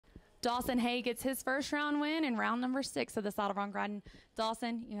Dawson Hay gets his first round win in round number 6 of the Saddle Bronc riding.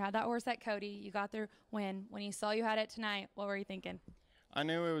 Dawson, you had that horse at Cody. You got the win. When you saw you had it tonight, what were you thinking? I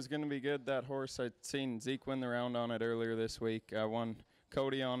knew it was going to be good. That horse, I'd seen Zeke win the round on it earlier this week. I won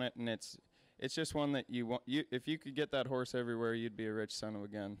Cody on it, and it's just one that you want. If you could get that horse everywhere, you'd be a rich son of a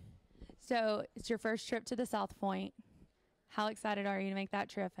gun. So it's your first trip to the South Point. How excited are you to make that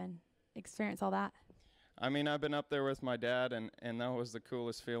trip and experience all that? I mean, I've been up there with my dad, and that was the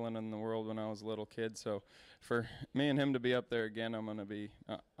coolest feeling in the world when I was a little kid. So for me and him to be up there again, I'm going to be,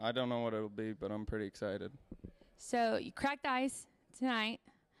 I don't know what it'll be, but I'm pretty excited. So you cracked the ice tonight.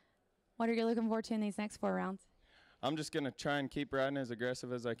 What are you looking forward to in these next 4 rounds? I'm just going to try and keep riding as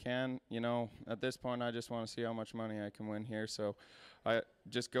aggressive as I can. You know, at this point, I just want to see how much money I can win here. So I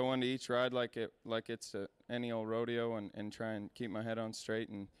just go into each ride like it's any old rodeo and try and keep my head on straight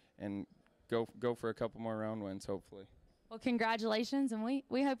and go for a couple more round wins, hopefully. Well, congratulations, and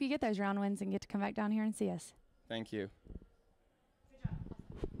we hope you get those round wins and get to come back down here and see us. Thank you.